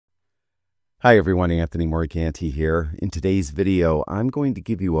Hi everyone, Anthony Morganti here. In today's video, I'm going to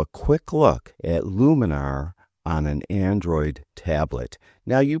give you a quick look at Luminar on an Android tablet.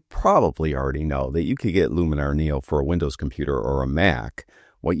 Now, you probably already know that you could get Luminar Neo for a Windows computer or a Mac.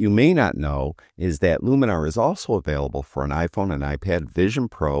 What you may not know is that Luminar is also available for an iPhone, an iPad, Vision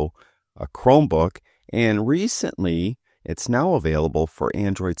Pro, a Chromebook, and recently it's now available for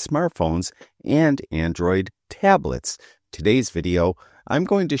Android smartphones and Android tablets. Today's video, I'm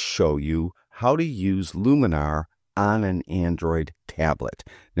going to show you how to use Luminar on an Android tablet.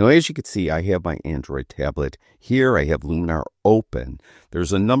 Now, as you can see, I have my Android tablet here. I have Luminar open.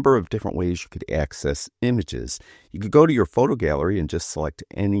 There's a number of different ways you could access images. You could go to your photo gallery and just select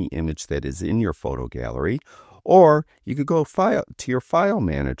any image that is in your photo gallery, or you could go to your file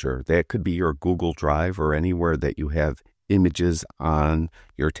manager. That could be your Google Drive or anywhere that you have images on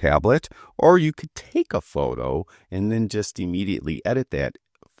your tablet, or you could take a photo and then just immediately edit that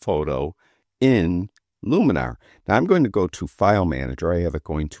photo in Luminar. Now I'm going to go to File Manager. I have it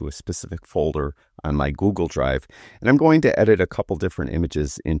going to a specific folder on my Google Drive, and I'm going to edit a couple different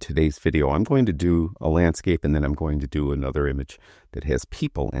images in today's video. I'm going to do a landscape, and then I'm going to do another image that has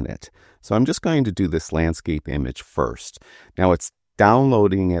people in it. So I'm just going to do this landscape image first. Now it's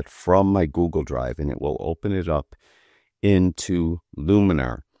downloading it from my Google Drive, and it will open it up into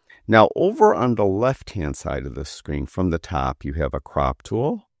Luminar. Now over on the left-hand side of the screen from the top, you have a crop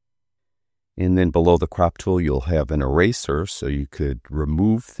tool. And then below the crop tool, you'll have an eraser, so you could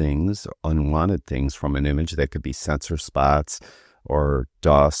remove things, unwanted things from an image. That could be sensor spots or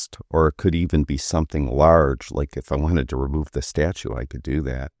dust, or it could even be something large. Like if I wanted to remove the statue, I could do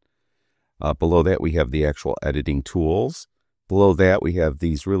that. Below that, we have the actual editing tools. Below that, we have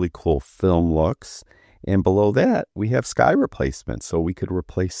these really cool film looks. And below that, we have sky replacement, so we could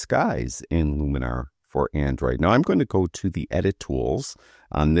replace skies in Luminar for Android. Now I'm going to go to the edit tools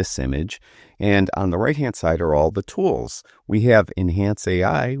on this image, and on the right hand side are all the tools. We have enhance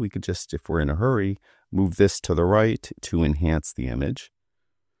AI. We could just, if we're in a hurry, move this to the right to enhance the image,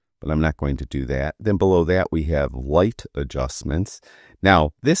 but I'm not going to do that. Then below that we have light adjustments.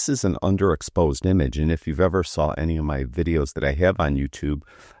 Now this is an underexposed image, and if you've ever saw any of my videos that I have on YouTube,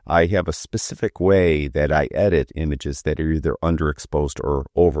 I have a specific way that I edit images that are either underexposed or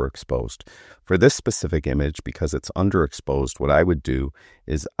overexposed. For this specific image, because it's underexposed, what I would do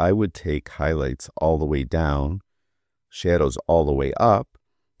is I would take highlights all the way down, shadows all the way up,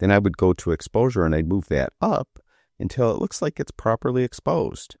 then I would go to exposure and I'd move that up until it looks like it's properly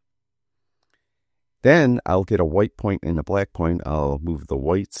exposed. Then I'll get a white point and a black point. I'll move the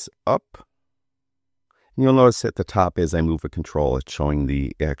whites up. And you'll notice at the top as I move a control, it's showing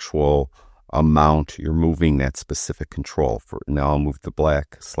the actual amount you're moving that specific control for. Now I'll move the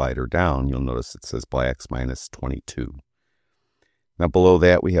black slider down. You'll notice it says blacks minus 22. Now below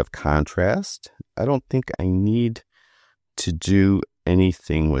that we have contrast. I don't think I need to do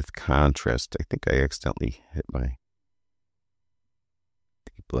anything with contrast. I think I accidentally hit my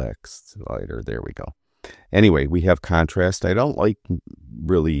black slider. There we go. Anyway, we have contrast. I don't like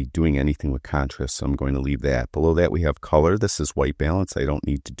really doing anything with contrast, so I'm going to leave that. Below that, we have color. This is white balance. I don't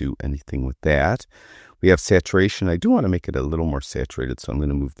need to do anything with that. We have saturation. I do want to make it a little more saturated, so I'm going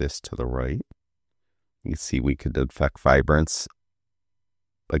to move this to the right. You can see we could affect vibrance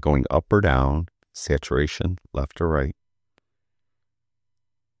by going up or down, saturation, left or right.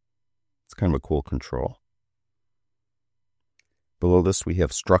 It's kind of a cool control. Below this, we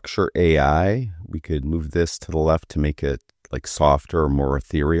have structure AI. We could move this to the left to make it like softer or more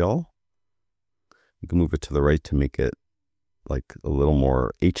ethereal. You can move it to the right to make it like a little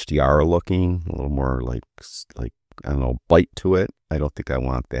more HDR looking, a little more like I don't know, bite to it. I don't think I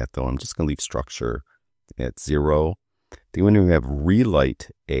want that though. I'm just going to leave structure at 0. Then when we have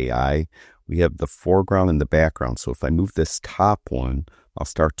relight AI, we have the foreground and the background. So if I move this top one, I'll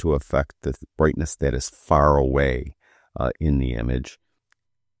start to affect the brightness that is far away in the image.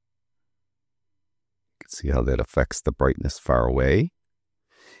 You can see how that affects the brightness far away.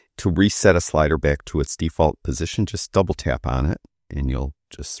 To reset a slider back to its default position, just double tap on it and you'll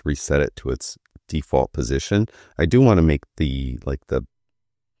just reset it to its default position. I do want to make the like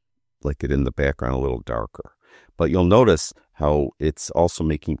it in the background a little darker, but you'll notice how it's also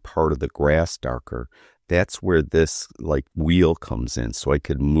making part of the grass darker. That's where this like wheel comes in. So I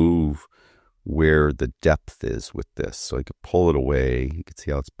could move where the depth is with this. So I could pull it away. You can see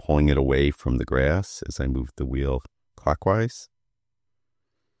how it's pulling it away from the grass as I move the wheel clockwise.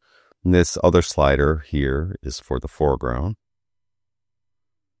 And this other slider here is for the foreground.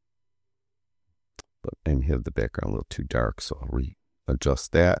 But I have the background a little too dark, so I'll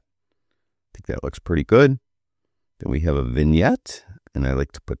readjust that. I think that looks pretty good. Then we have a vignette. and I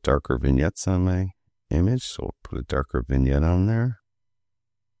like to put darker vignettes on my image, so we'll put a darker vignette on there.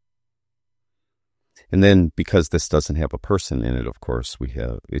 And then because this doesn't have a person in it, of course,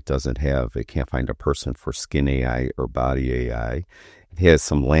 it can't find a person for skin AI or body AI. It has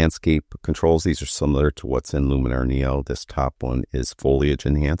some landscape controls. These are similar to what's in Luminar Neo. This top one is foliage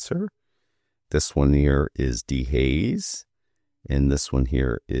enhancer. This one here is dehaze. And this one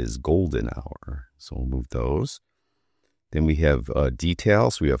here is golden hour. So we'll move those. Then we have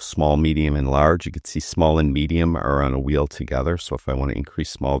details. We have small, medium, and large. You can see small and medium are on a wheel together. So if I want to increase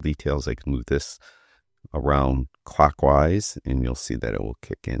small details, I can move this around clockwise, and you'll see that it will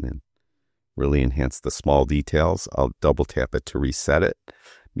kick in and really enhance the small details. I'll double tap it to reset it.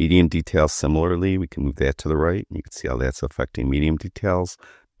 Medium details, similarly, we can move that to the right. You can see how that's affecting medium details.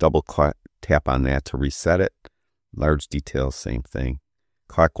 Double tap on that to reset it. Large details, same thing.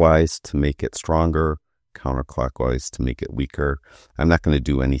 Clockwise to make it stronger, counterclockwise to make it weaker. I'm not going to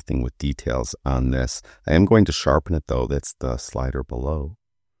do anything with details on this. I am going to sharpen it though. That's the slider below.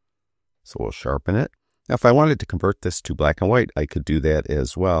 So we'll sharpen it. Now if I wanted to convert this to black and white, I could do that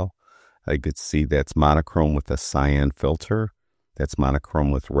as well. I could see that's monochrome with a cyan filter. That's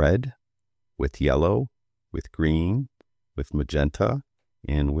monochrome with red, with yellow, with green, with magenta,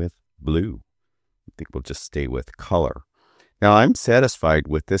 and with blue. I think we'll just stay with color. Now I'm satisfied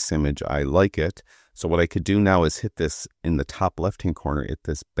with this image. I like it. So what I could do now is hit this in the top left-hand corner, hit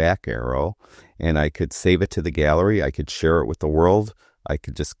this back arrow, and I could save it to the gallery. I could share it with the world. I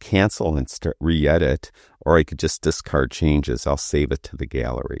could just cancel and re-edit, or I could just discard changes. I'll save it to the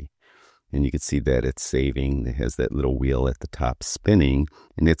gallery. And you can see that it's saving. It has that little wheel at the top spinning,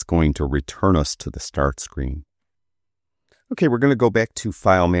 and it's going to return us to the start screen. Okay, we're going to go back to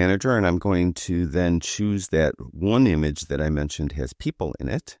File Manager, and I'm going to then choose that one image that I mentioned has people in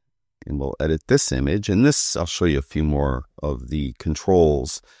it. And we'll edit this image. And this, I'll show you a few more of the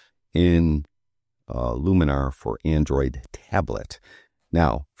controls in Luminar for Android tablet.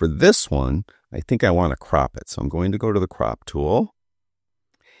 Now, for this one, I think I want to crop it. So I'm going to go to the crop tool.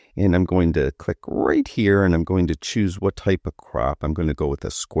 And I'm going to click right here, and I'm going to choose what type of crop. I'm going to go with a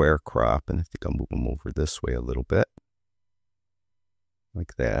square crop, and I think I'll move them over this way a little bit.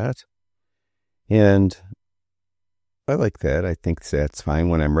 Like that. And I like that. I think that's fine.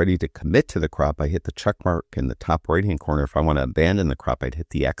 When I'm ready to commit to the crop, I hit the check mark in the top right-hand corner. If I want to abandon the crop, I'd hit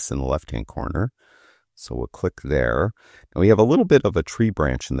the X in the left-hand corner. So we'll click there. Now we have a little bit of a tree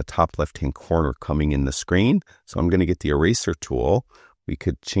branch in the top left-hand corner coming in the screen. So I'm going to get the eraser tool. We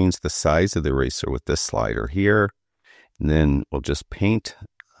could change the size of the eraser with this slider here. And then we'll just paint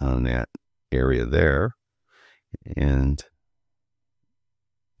on that area there. And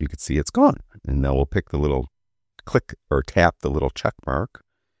you can see it's gone. And now we'll pick the little click or tap the little check mark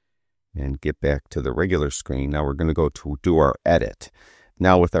and get back to the regular screen. Now we're going to go to do our edit.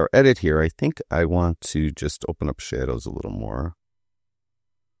 Now with our edit here, I think I want to just open up shadows a little more.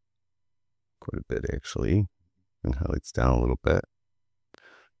 Quite a bit actually. And highlights down a little bit.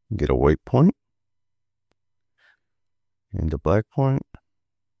 Get a white point. And a black point.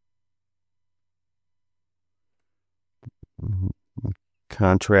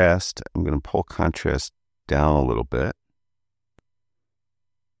 Contrast. I'm going to pull contrast down a little bit.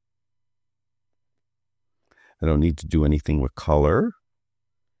 I don't need to do anything with color.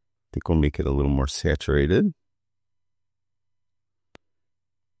 I think we'll make it a little more saturated.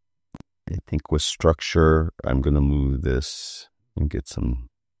 I think with structure, I'm going to move this and get some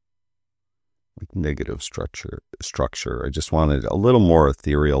negative structure. I just wanted a little more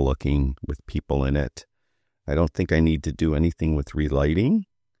ethereal looking with people in it. I don't think I need to do anything with relighting.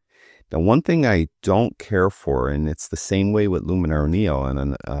 Now, one thing I don't care for, and it's the same way with Luminar Neo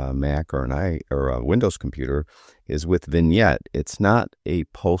on a Mac or a Windows computer, is with vignette. It's not a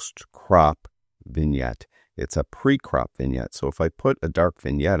post-crop vignette. It's a pre-crop vignette. So if I put a dark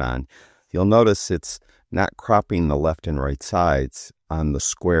vignette on, you'll notice it's not cropping the left and right sides on the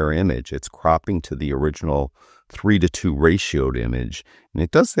square image. It's cropping to the original 3:2 ratioed image. And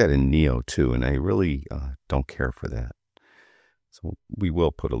it does that in Neo too, and I really don't care for that. So we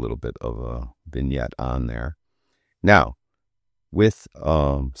will put a little bit of a vignette on there. Now, with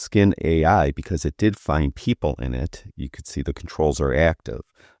Skin AI, because it did find people in it, you could see the controls are active.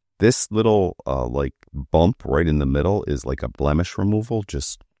 This little like bump right in the middle is like a blemish removal.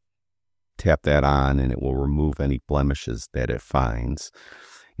 Just tap that on and it will remove any blemishes that it finds.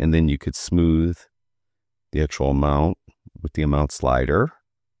 And then you could smooth the actual amount with the amount slider.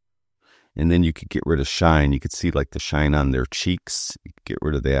 And then you could get rid of shine. You could see like the shine on their cheeks. You could get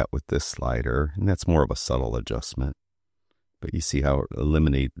rid of that with this slider. And that's more of a subtle adjustment. But you see how it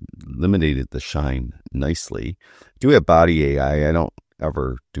eliminated the shine nicely. I do have body AI. I don't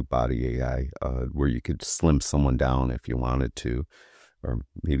ever do body AI, where you could slim someone down if you wanted to, or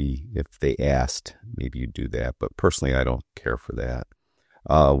maybe if they asked, maybe you'd do that. But personally, I don't care for that.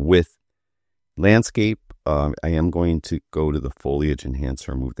 With landscape, I am going to go to the foliage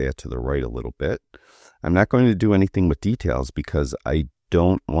enhancer and move that to the right a little bit. I'm not going to do anything with details because I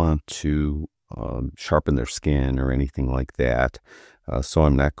don't want to sharpen their skin or anything like that. So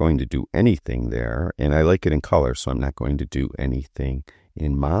I'm not going to do anything there. And I like it in color, so I'm not going to do anything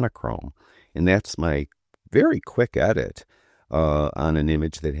in monochrome. And that's my very quick edit on an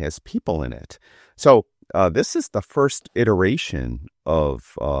image that has people in it. So this is the first iteration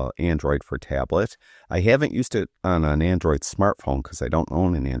of Android for tablet. I haven't used it on an Android smartphone because I don't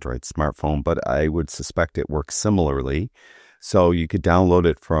own an Android smartphone, but I would suspect it works similarly. So you could download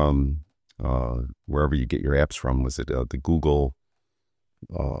it from wherever you get your apps from. Was it the Google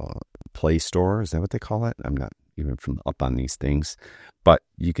Play Store? Is that what they call it? I'm not even up on these things. But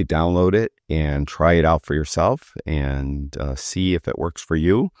you could download it and try it out for yourself and see if it works for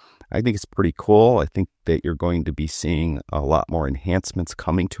you. I think it's pretty cool. I think that you're going to be seeing a lot more enhancements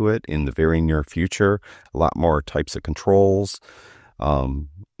coming to it in the very near future, a lot more types of controls.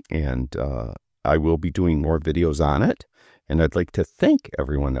 And I will be doing more videos on it. And I'd like to thank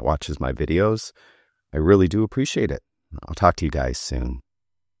everyone that watches my videos. I really do appreciate it. I'll talk to you guys soon.